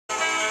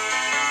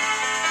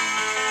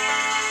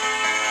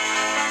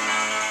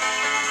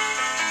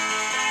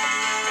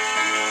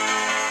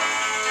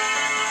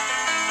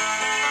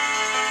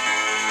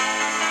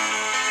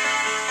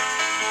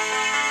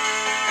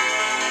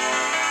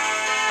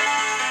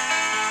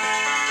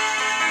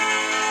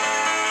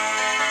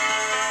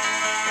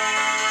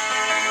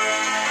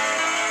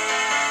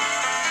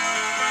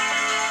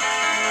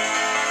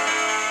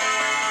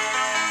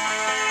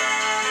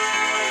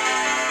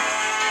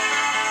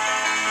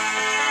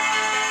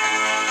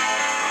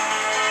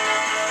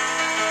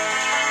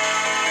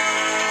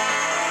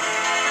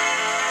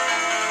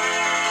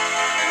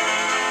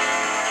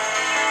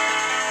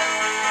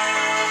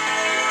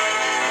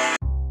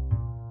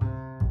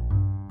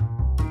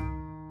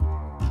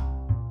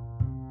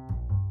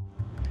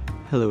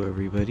Hello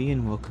everybody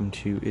and welcome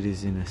to It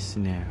Is In Us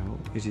Now,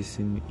 It Is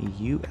In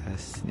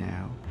US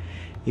Now,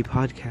 a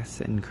podcast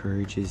that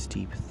encourages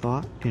deep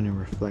thought, inner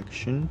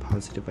reflection,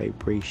 positive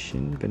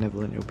vibration,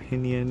 benevolent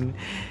opinion,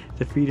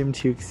 the freedom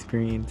to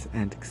experience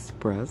and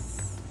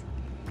express,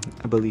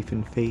 a belief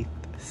in faith,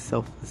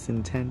 selfless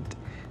intent,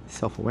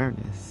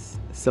 self-awareness,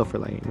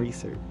 self-reliant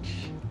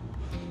research,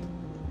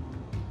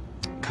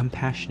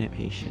 compassionate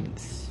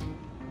patience,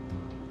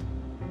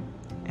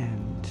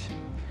 and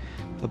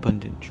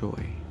abundant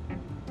joy.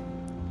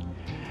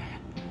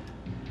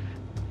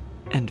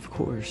 And of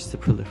course, the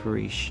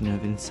proliferation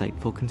of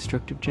insightful,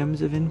 constructive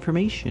gems of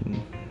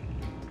information.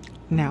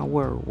 Now,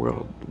 where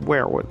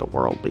would the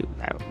world be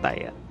without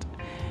that?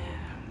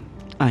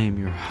 I am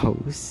your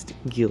host,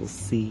 Gil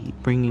C.,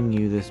 bringing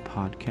you this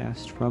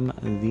podcast from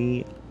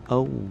the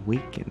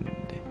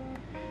awakened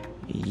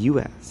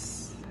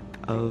U.S.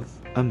 of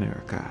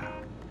America.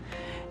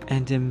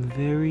 And am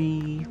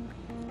very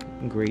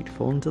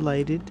grateful and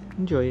delighted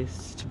and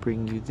joyous to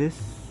bring you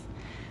this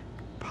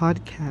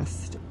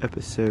podcast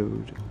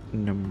episode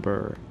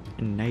number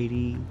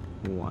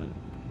 91.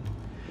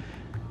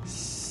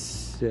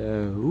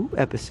 So,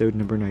 episode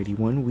number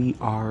 91, we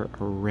are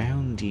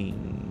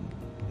rounding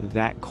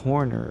that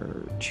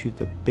corner to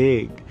the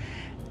big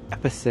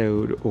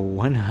episode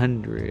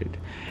 100.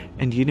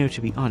 And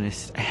to be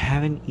honest, I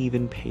haven't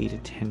even paid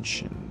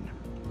attention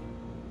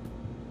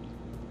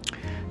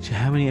to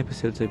how many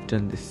episodes I've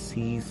done this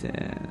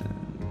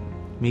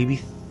season.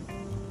 Maybe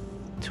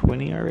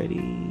 20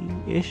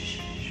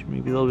 already-ish?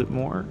 Maybe a little bit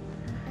more?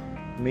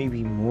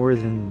 Maybe more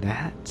than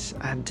that?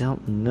 I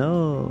don't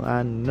know.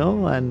 I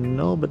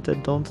know, but I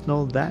don't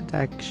know that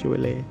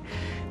actually.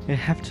 I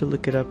have to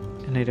look it up,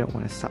 and I don't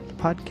want to stop the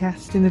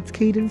podcast in its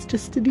cadence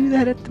just to do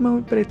that at the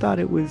moment, but I thought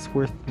it was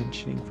worth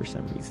mentioning for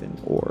some reason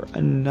or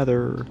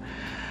another.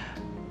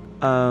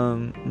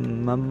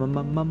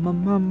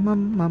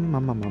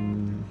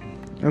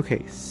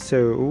 Okay,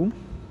 so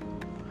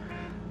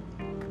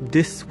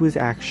this was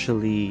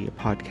actually a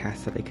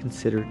podcast that I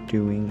considered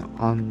doing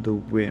on the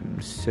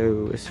whim.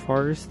 So as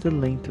far as the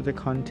length of the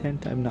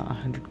content, I'm not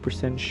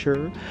 100%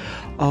 sure.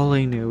 All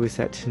I know is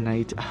that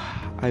tonight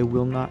I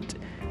will not,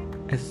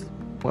 as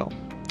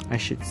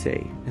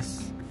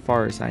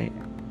far as I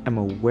am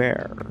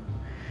aware,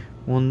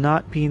 will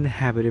not be in the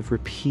habit of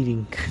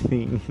repeating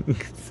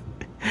things.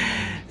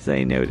 As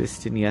I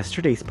noticed in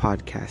yesterday's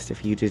podcast,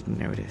 if you didn't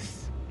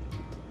notice.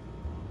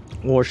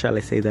 Or shall I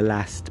say the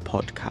last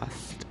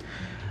podcast.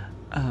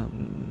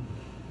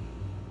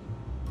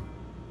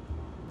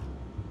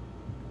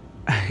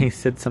 I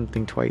said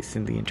something twice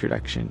in the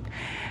introduction,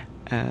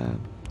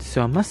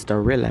 so I must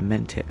have really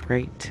meant it,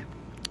 right?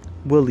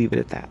 We'll leave it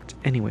at that.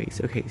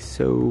 Anyways, okay,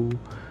 so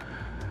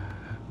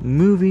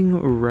moving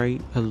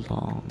right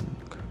along.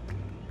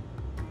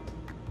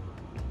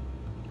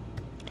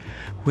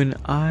 When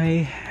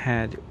I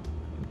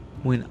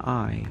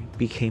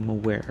became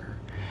aware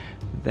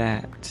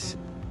that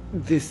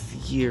this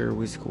year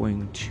was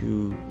going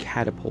to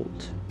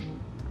catapult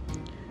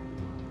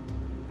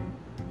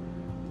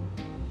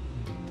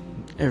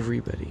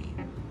everyone,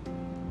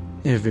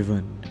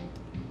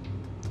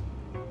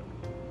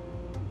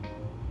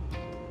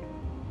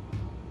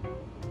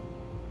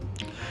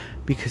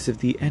 because of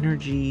the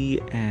energy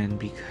and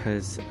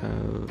because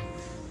of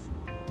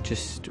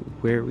just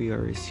where we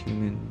are as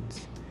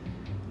humans.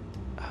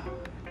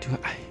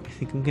 I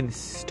think I'm gonna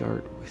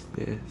start with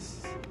this.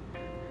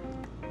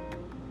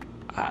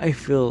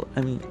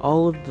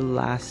 All of the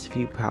last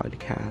few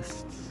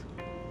podcasts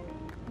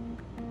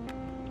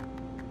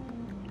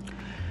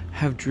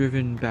have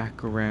driven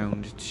back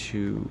around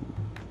to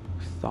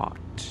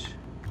thought,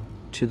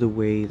 to the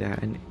way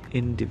that an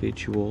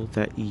individual,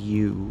 that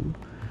you,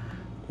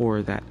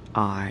 or that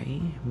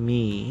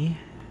me,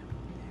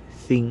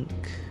 think,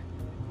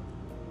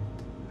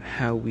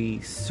 how we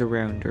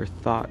surround our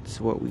thoughts,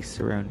 what we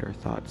surround our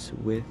thoughts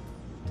with,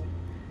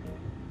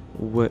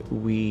 what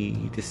we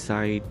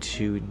decide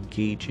to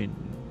engage in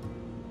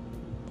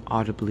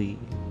audibly,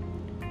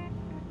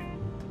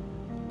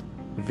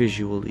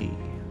 visually,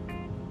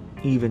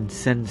 even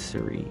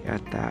sensory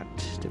at that,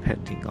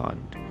 depending on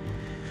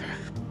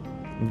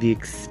the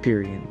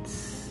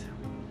experience.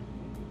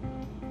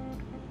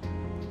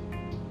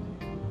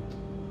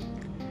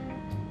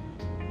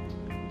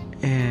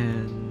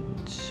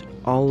 And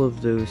all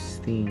of those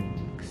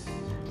things,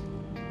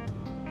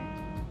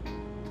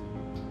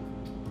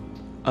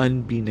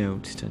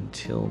 unbeknownst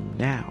until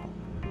now,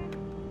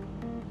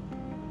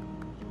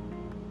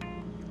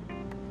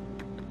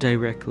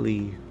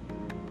 directly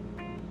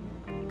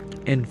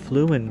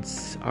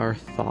influence our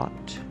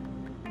thought,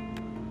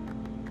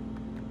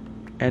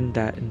 and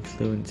that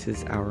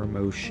influences our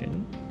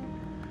emotion,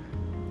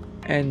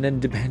 and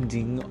then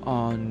depending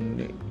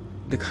on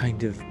the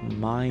kind of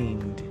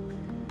mind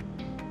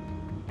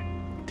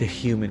the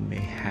human may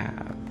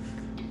have,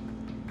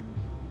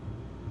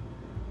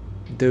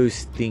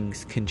 those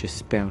things can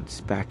just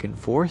bounce back and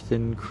forth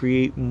and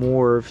create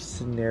more of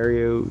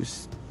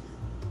scenarios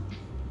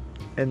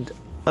and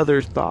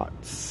other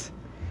thoughts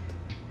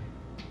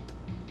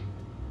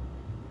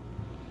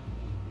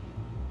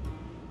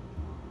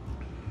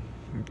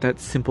that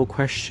simple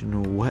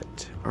question,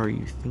 what are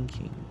you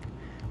thinking?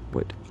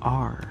 What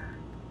are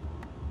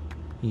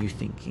you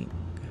thinking?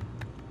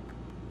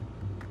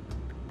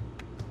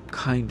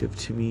 Kind of,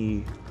 to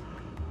me,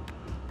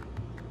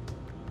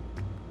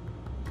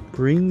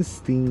 brings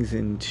things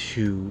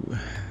into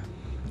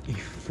a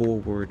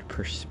forward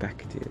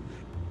perspective,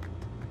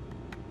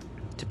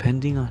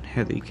 depending on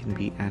how they can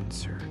be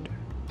answered.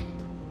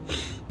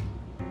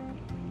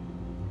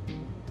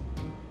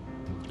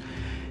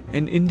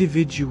 An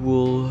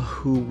individual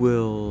who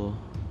will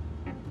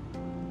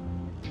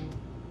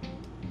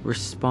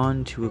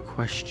respond to a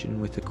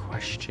question with a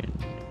question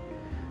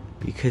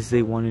because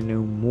they want to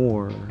know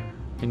more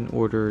in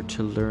order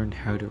to learn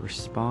how to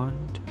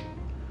respond,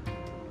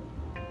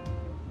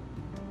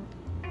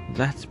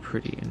 that's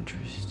pretty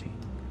interesting.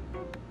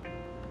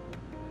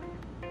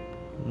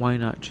 Why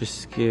not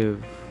just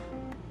give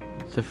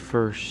the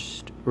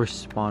first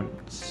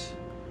response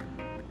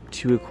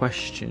to a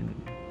question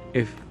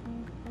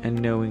and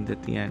knowing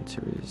that the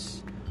answer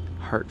is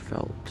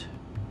heartfelt?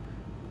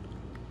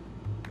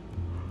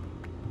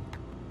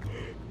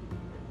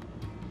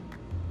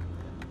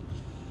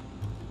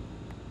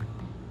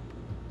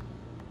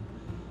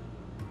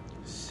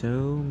 So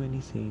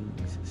many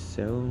things,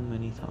 so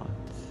many thoughts.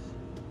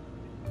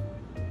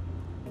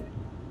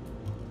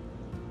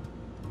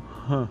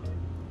 Huh.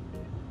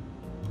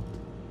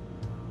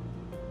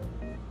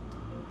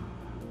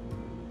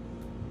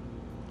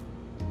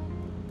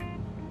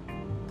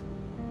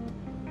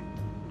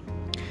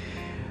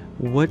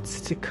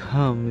 What's to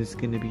come is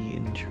going to be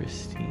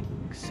interesting.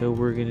 So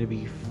we're going to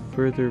be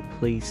further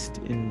placed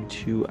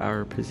into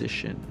our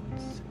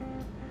positions.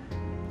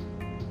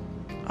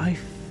 I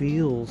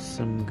feel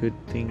some good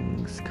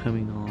things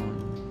coming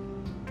on.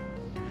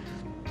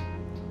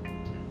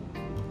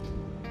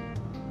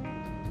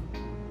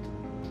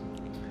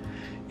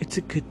 It's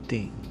a good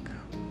thing.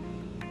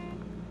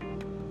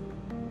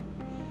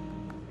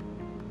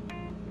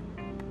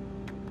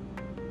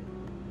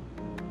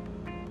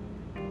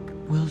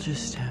 We'll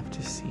just have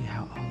to see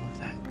how all of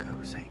that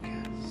goes, I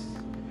guess.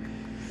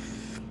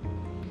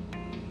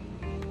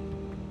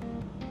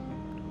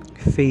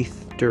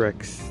 Faith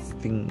directs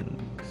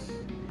things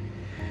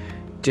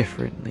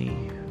differently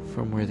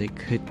from where they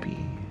could be.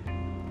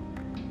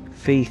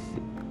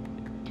 Faith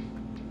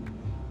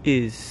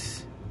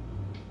is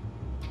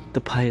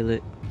the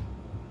pilot.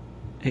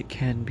 It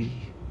can be.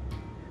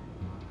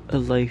 A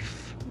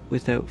life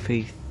without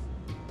faith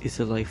is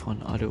a life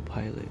on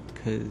autopilot,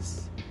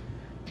 because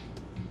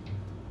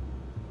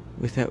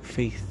without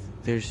faith,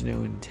 there's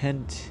no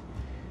intent,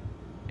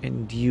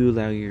 and you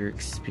allow your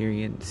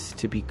experience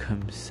to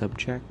become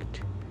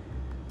subject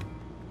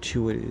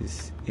to what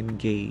is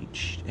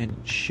engaged, and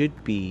it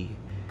should be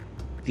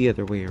the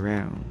other way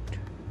around.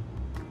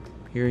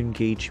 Your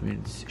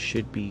engagements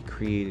should be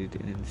created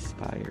and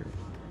inspired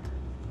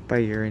by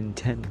your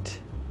intent,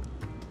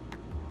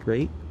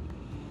 right?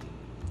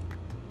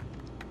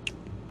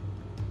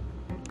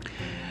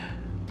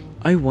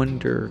 I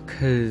wonder,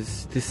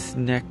 because this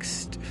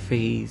next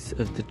phase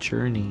of the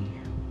journey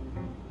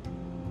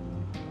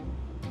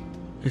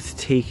is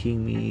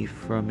taking me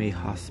from a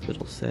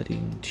hospital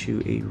setting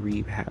to a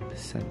rehab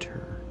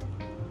center.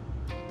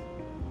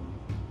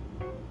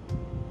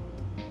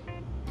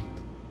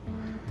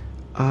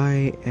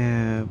 I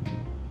am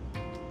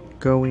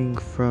going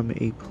from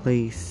a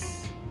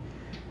place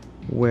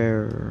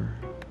where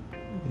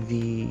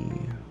the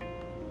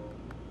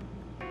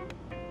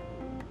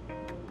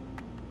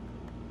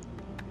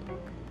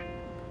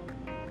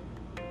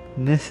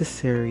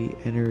necessary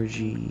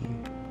energy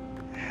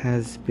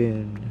has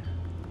been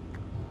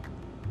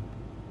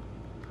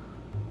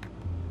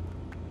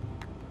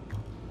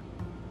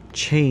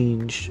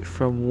changed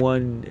from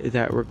one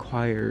that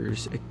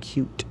requires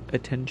acute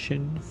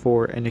attention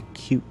for an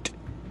acute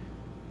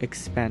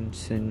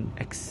expansion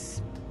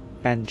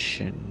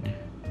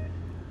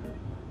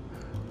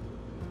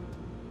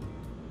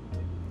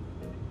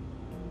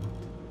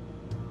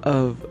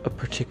of a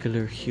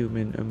particular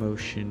human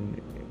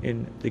emotion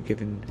in the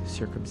given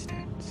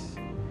circumstance.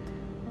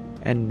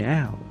 And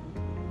now,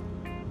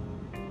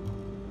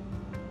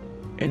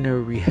 in a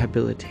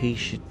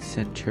rehabilitation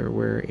center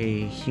where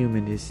a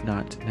human is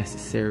not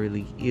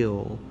necessarily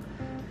ill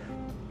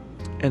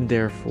and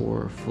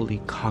therefore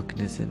fully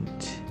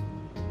cognizant,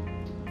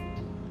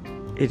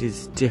 it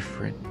is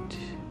different.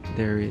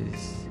 There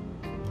is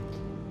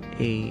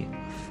a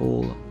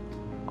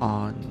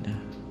full-on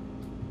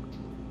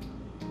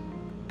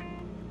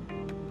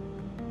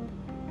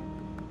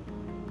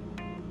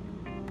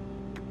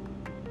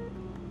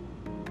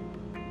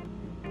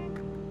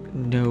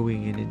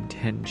knowing and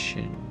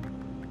intention.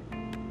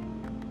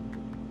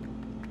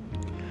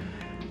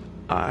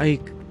 I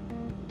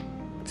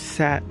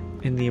sat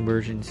in the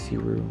emergency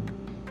room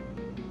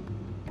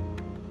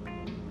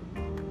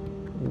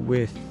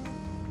with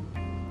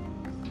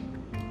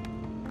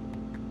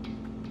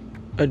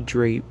a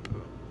drape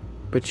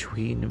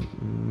between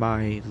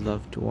my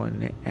loved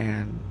one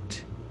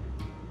and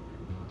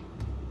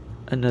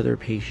another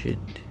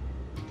patient.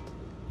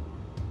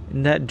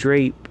 And that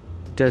drape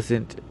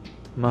doesn't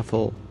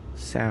muffle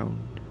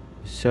sound.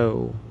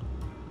 So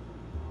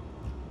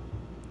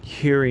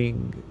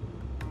hearing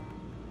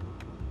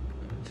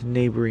the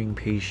neighboring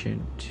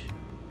patient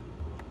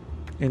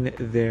in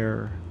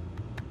their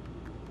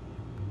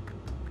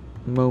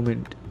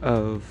moment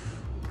of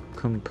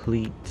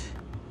complete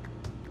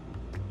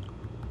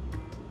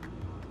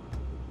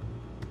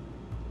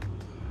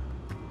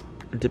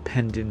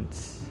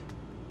dependence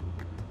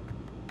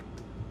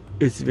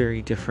is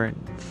very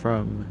different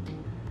from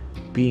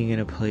being in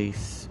a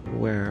place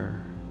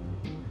where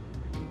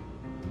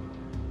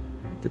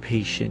the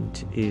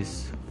patient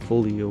is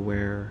fully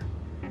aware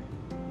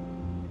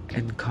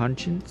and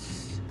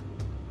conscious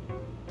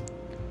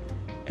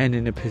and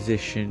in a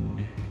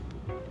position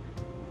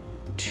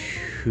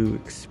to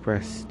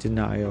express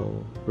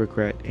denial,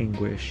 regret,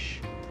 anguish,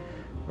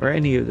 or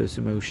any of those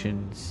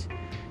emotions,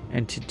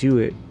 and to do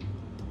it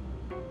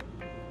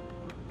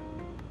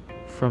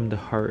from the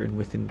heart and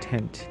with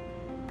intent.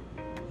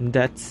 And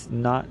that's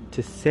not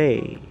to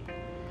say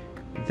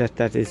that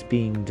that is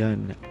being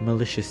done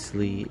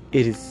maliciously.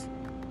 It is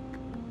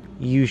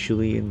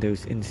usually in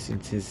those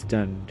instances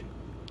done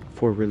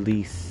for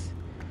release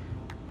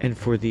and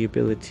for the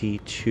ability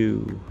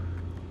to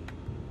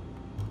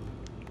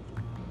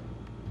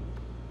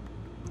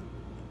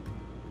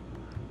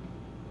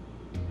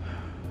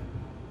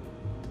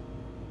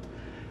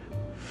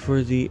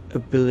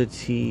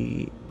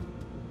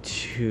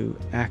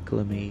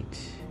acclimate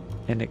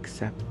and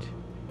accept.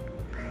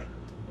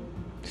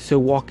 So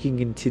walking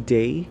in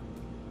today,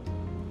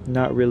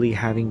 not really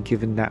having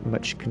given that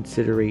much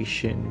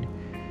consideration,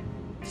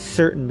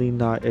 certainly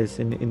not as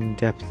an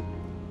in-depth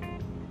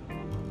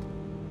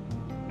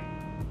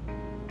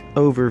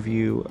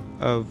overview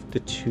of the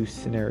two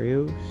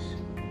scenarios,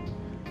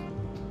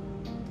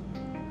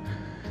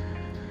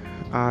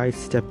 I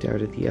stepped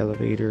out of the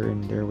elevator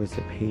and there was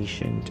a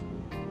patient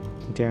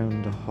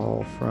down the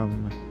hall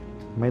from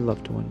my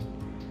loved one,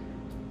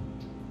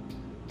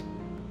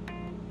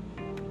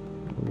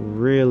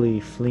 really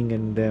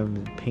flinging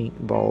them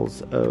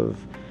paintballs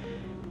of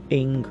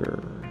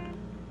anger.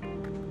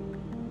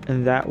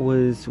 And that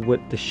was what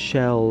the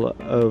shell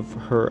of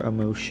her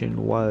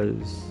emotion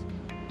was.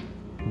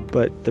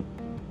 But the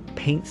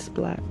paint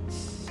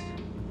splats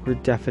were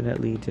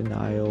definitely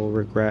denial,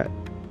 regret,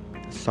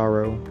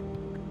 sorrow.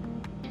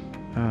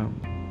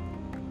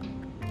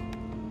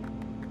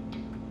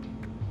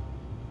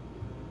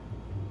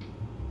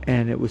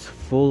 And it was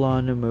full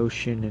on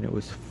emotion and it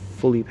was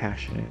fully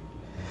passionate.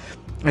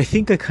 I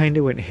think I kind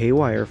of went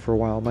haywire for a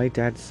while. My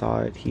dad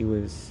saw it. He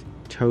was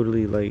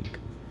totally like,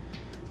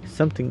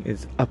 something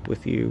is up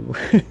with you.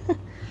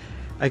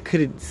 I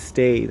couldn't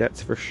stay,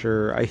 that's for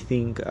sure. I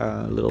think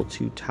a little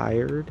too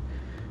tired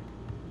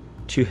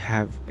to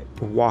have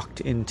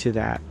walked into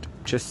that,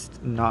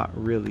 just not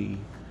really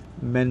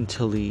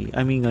mentally.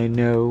 I mean, I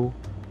know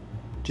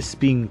just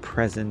being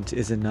present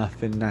is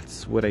enough, and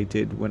that's what I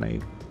did when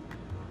I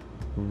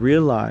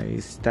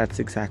realized that's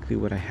exactly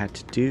what I had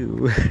to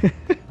do.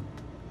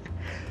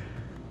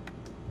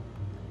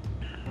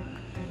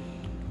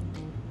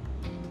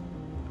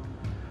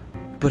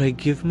 But I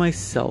give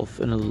myself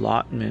an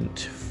allotment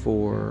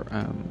for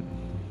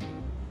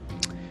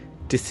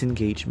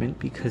disengagement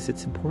because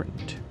it's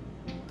important.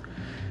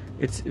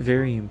 It's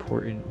very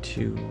important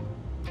to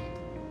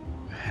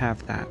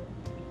have that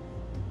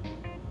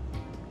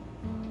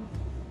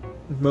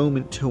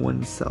moment to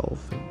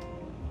oneself.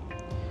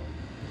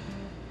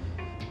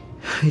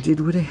 I did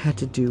what I had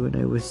to do, and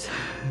I was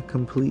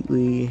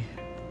completely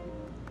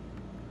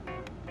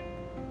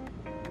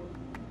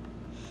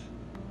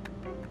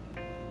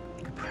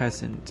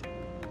present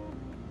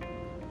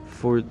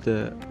for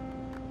the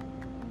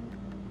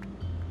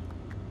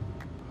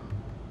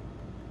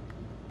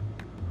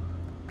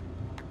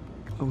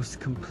I was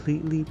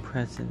completely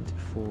present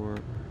for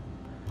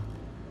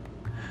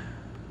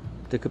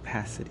the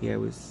capacity I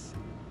was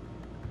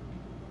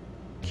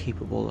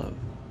capable of.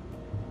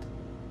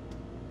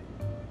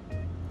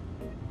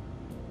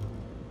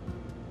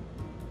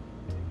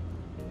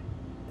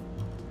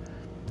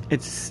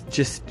 It's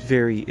just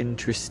very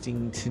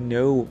interesting to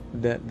know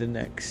that the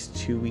next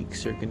 2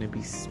 weeks are going to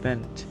be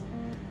spent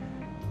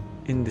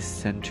in the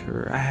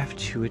center. I have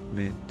to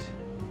admit,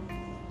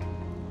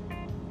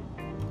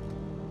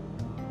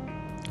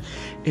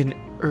 in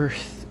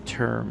Earth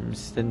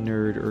terms, the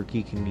nerd or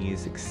geek in me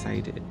is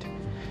excited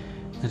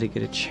that I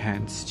get a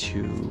chance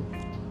to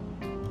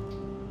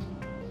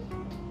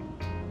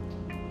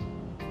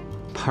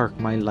park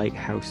my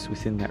lighthouse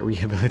within that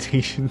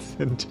rehabilitation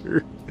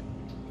center.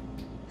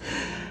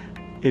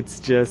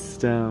 It's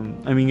just, I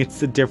mean,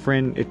 it's a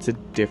different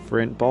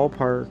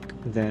ballpark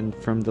than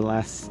from the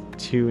last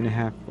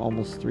 2.5,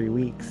 almost 3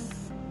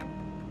 weeks.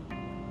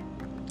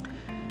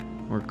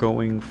 We're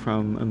going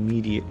from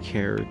immediate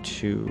care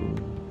to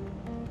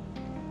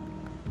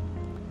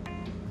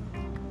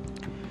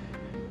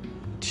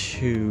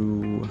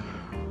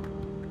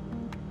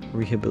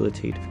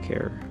rehabilitative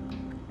care.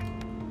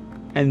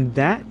 And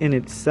that in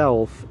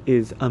itself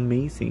is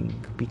amazing,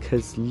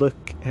 because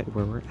look at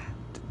where we're at.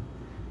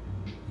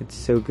 It's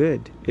so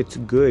good. It's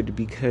good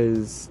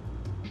because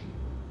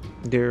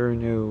there are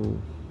no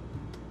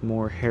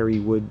more hairy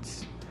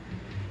woods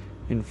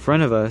in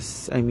front of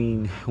us. I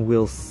mean, I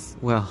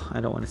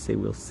don't want to say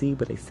we'll see,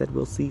 but I said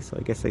we'll see, so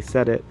I guess I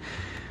said it.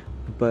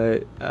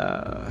 But,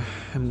 I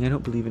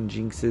don't believe in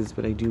jinxes,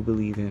 but I do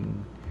believe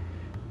in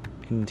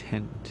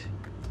intent.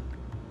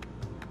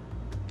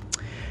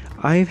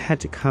 I've had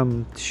to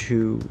come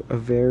to a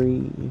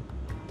very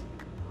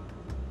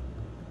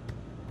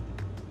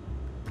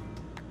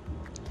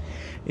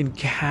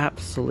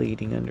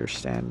encapsulating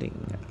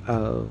understanding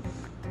of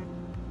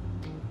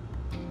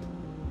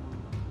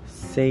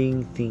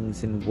saying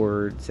things in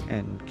words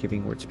and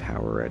giving words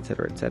power,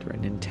 etc.,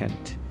 and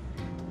intent.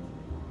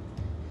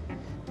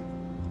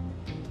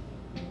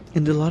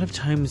 And a lot of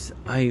times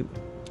I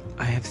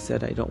have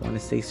said I don't want to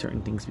say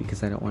certain things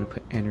because I don't want to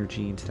put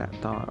energy into that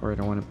thought, or I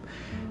don't want to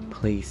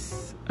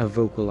place a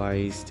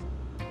vocalized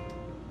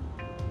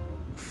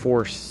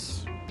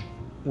force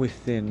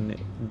within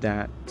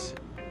that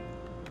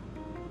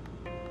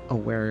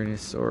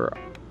awareness or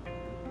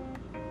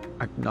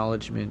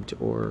acknowledgement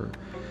or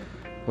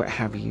what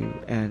have you.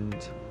 And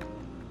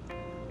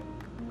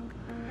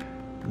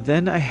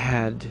then I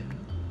had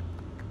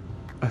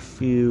a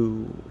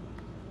few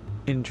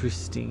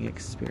interesting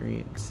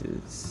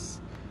experiences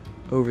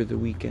over the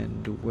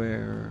weekend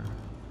where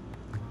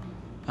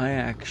I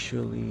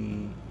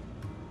actually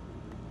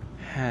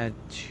had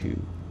to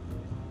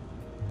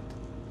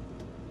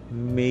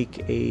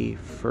make a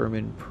firm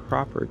and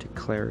proper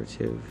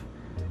declarative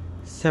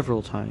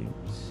several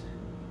times.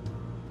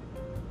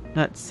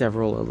 Not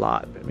several, a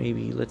lot, but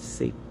maybe let's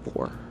say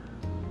 4.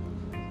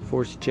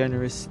 4's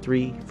generous,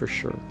 3 for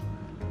sure.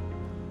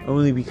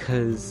 Only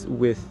because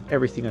with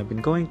everything I've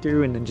been going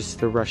through and then just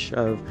the rush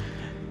of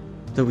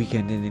the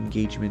weekend and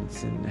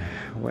engagements and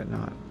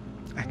whatnot,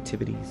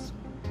 activities,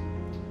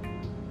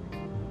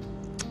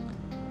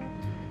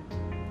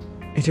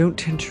 I don't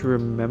tend to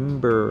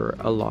remember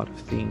a lot of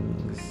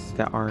things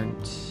that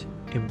aren't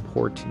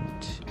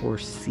important or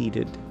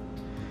seated.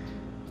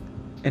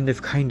 And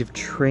I've kind of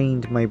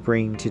trained my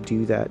brain to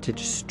do that, to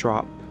just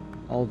drop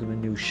all the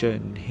minutiae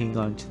and hang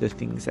on to the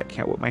things that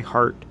count, what my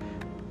heart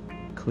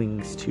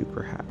clings to,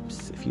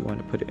 perhaps, if you want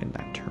to put it in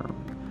that term.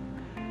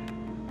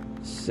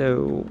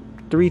 So,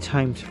 3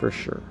 times for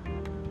sure.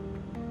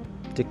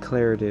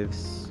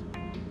 Declaratives.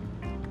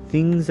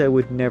 Things I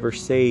would never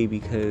say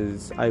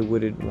because I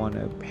wouldn't want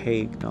to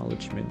pay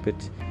acknowledgement,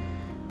 but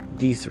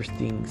these are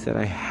things that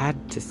I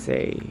had to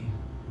say.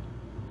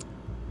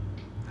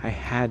 I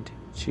had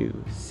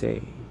to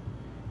say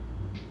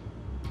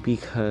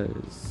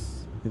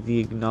because the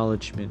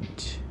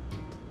acknowledgement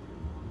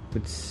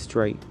would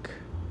strike.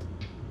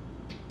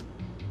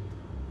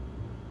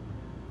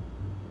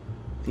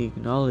 The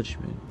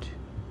acknowledgement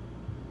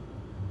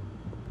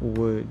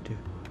would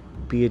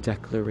be a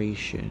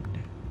declaration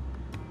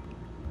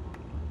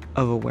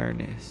of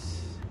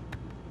awareness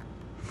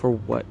for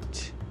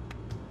what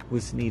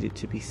was needed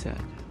to be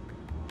said.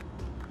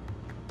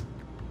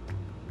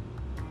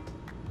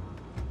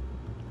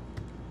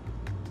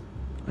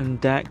 And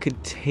that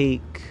could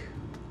take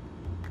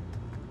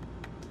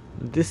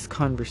this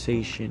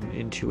conversation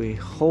into a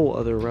whole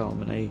other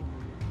realm, and I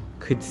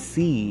could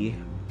see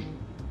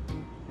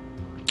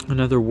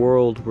another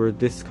world where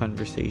this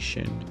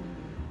conversation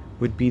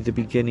would be the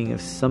beginning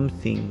of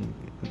something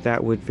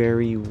that would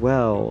very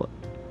well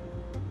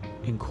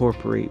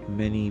incorporate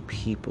many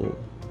people.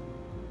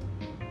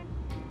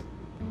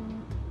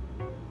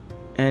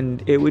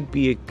 And it would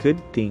be a good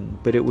thing,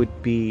 but it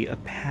would be a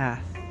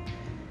path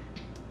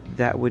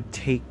that would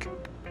take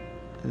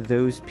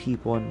those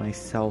people and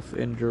myself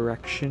in a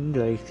direction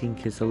that I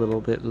think is a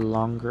little bit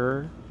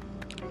longer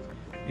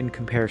in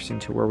comparison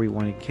to where we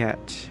want to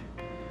get,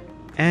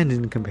 and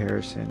in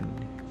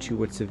comparison to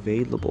what's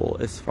available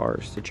as far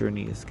as the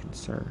journey is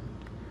concerned.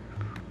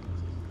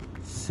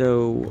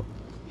 So,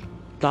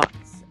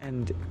 thoughts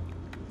and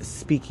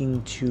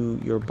speaking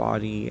to your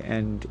body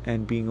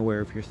and being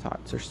aware of your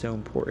thoughts are so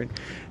important.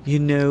 You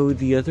know,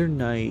 the other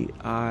night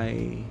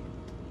I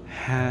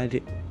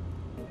had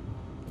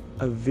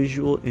a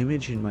visual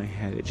image in my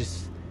head. It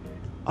just,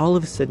 all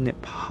of a sudden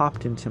it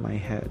popped into my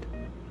head.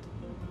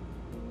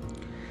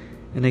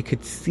 And I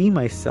could see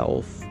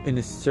myself in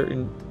a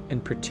certain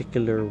and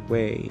particular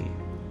way.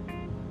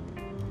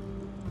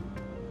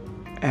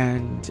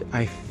 And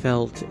I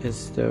felt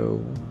as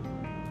though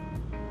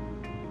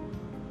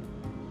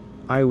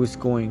I was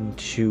going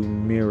to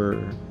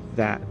mirror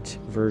that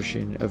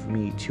version of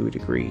me to a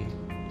degree.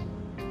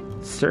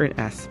 Certain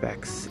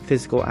aspects,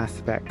 physical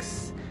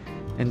aspects,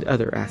 and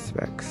other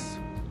aspects.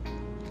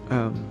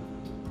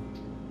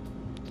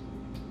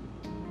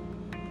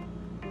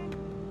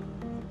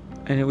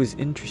 And it was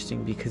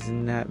interesting because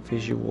in that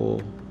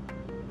visual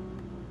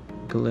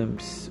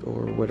glimpse,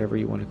 or whatever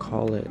you want to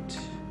call it,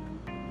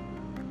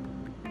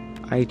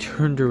 I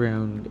turned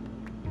around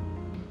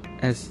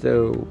as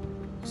though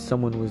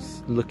someone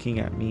was looking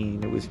at me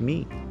and it was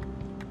me.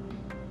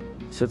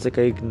 So it's like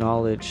I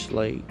acknowledged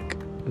like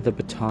the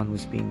baton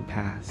was being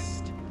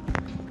passed.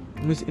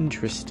 It was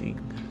interesting.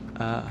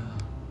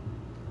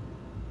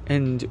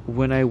 And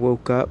when I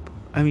woke up,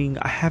 I mean,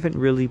 I haven't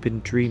really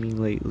been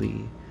dreaming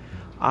lately.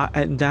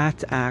 And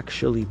that's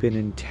actually been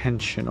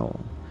intentional.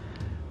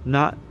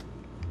 Not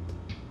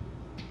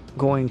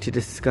going to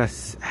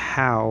discuss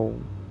how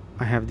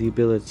I have the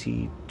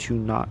ability to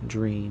not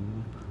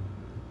dream,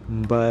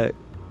 but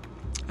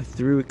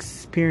through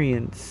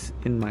experience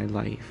in my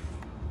life,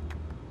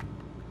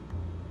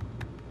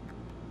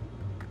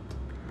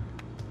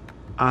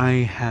 I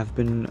have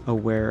been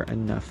aware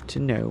enough to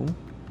know,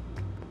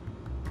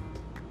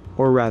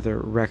 or rather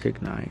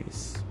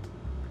recognize,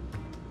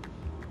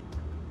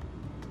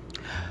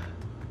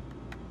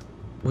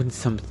 when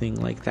something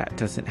like that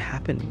doesn't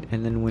happen,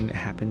 and then when it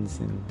happens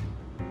in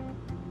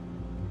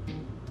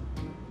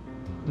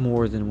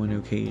more than one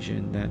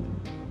occasion, then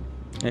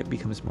it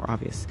becomes more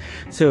obvious.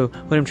 So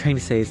what I'm trying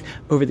to say is,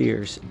 over the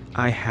years,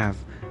 I have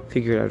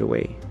figured out a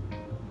way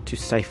to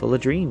stifle a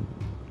dream.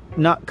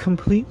 Not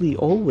completely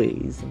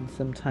always, and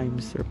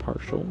sometimes they're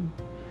partial.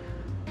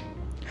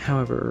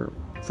 However,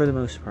 for the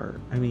most part,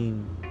 I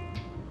mean,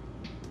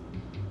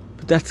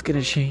 but that's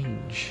gonna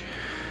change.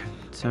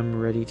 So I'm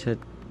ready to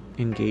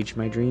engage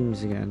my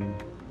dreams again.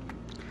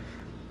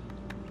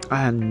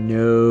 I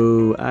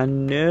know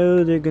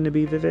they're gonna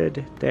be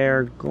vivid.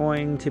 They're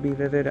going to be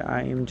vivid.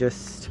 I am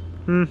just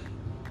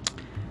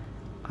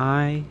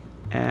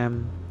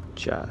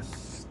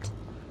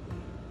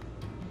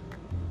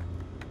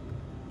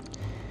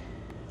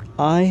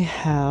I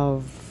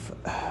have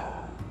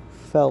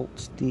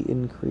felt the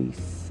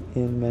increase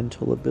in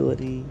mental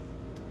ability.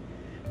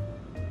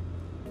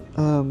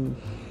 The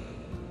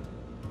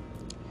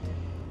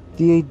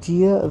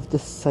idea of the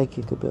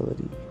psychic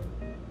ability,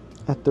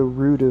 at the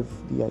root of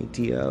the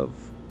idea of,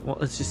 well,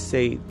 let's just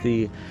say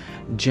the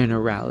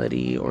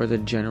generality or the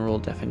general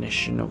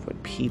definition of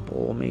what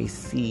people may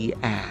see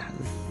as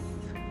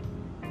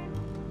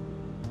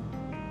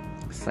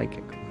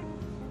psychic.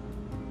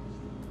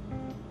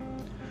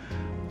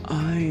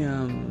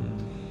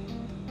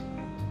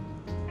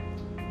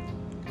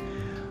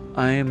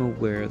 I am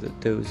aware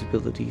that those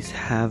abilities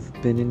have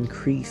been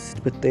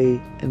increased, but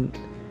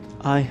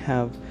I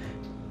have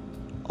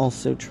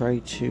also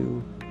tried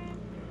to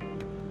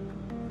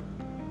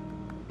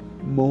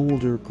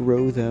mold or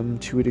grow them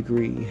to a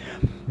degree,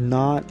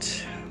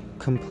 not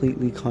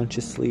completely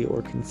consciously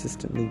or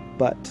consistently,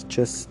 but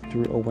just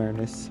through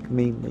awareness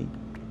mainly.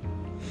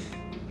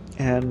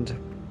 And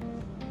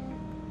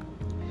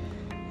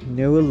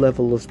a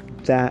level of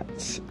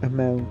that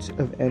amount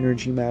of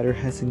energy matter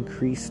has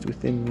increased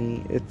within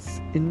me. It's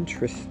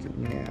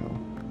interesting now.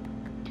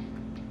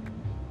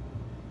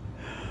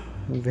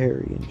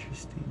 Very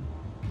interesting.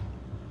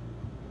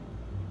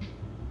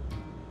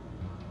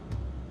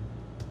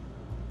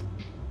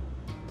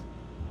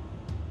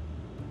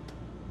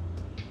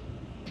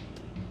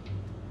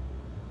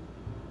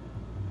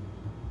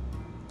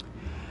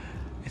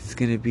 It's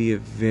going to be a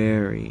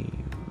very,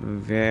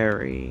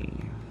 very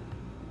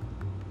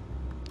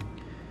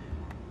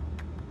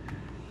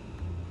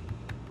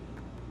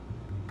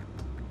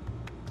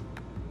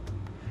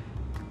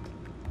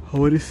I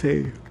want to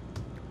say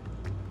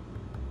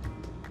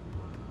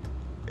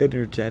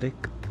energetic,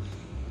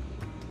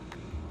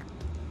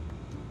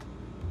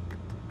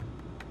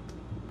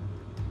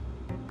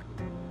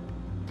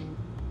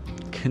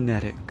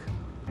 kinetic.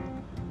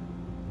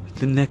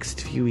 The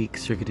next few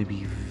weeks are going to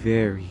be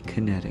very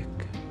kinetic.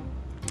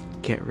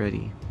 Get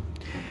ready.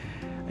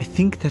 I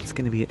think that's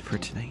going to be it for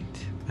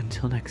tonight.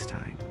 Until next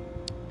time,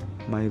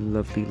 my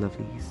lovely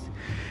lovelies,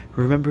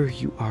 remember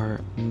you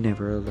are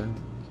never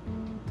alone,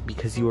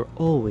 because you are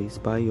always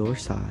by your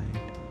side,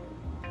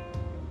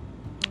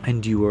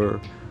 and you are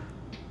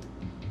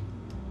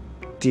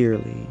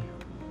dearly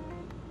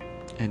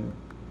and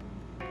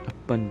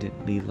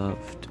abundantly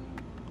loved.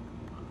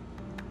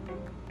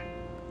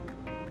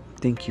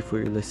 Thank you for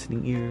your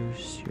listening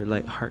ears, your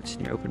light hearts,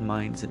 and your open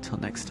minds. Until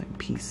next time,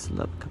 peace,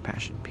 love,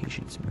 compassion,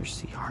 patience,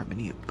 mercy,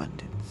 harmony,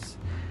 abundance,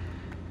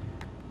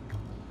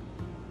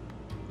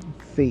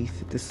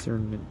 faith,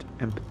 discernment,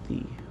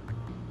 empathy,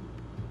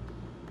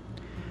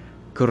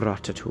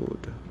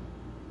 gratitude.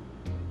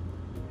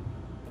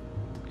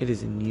 It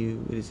is in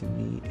you, it is in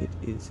me, it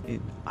is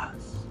in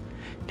us.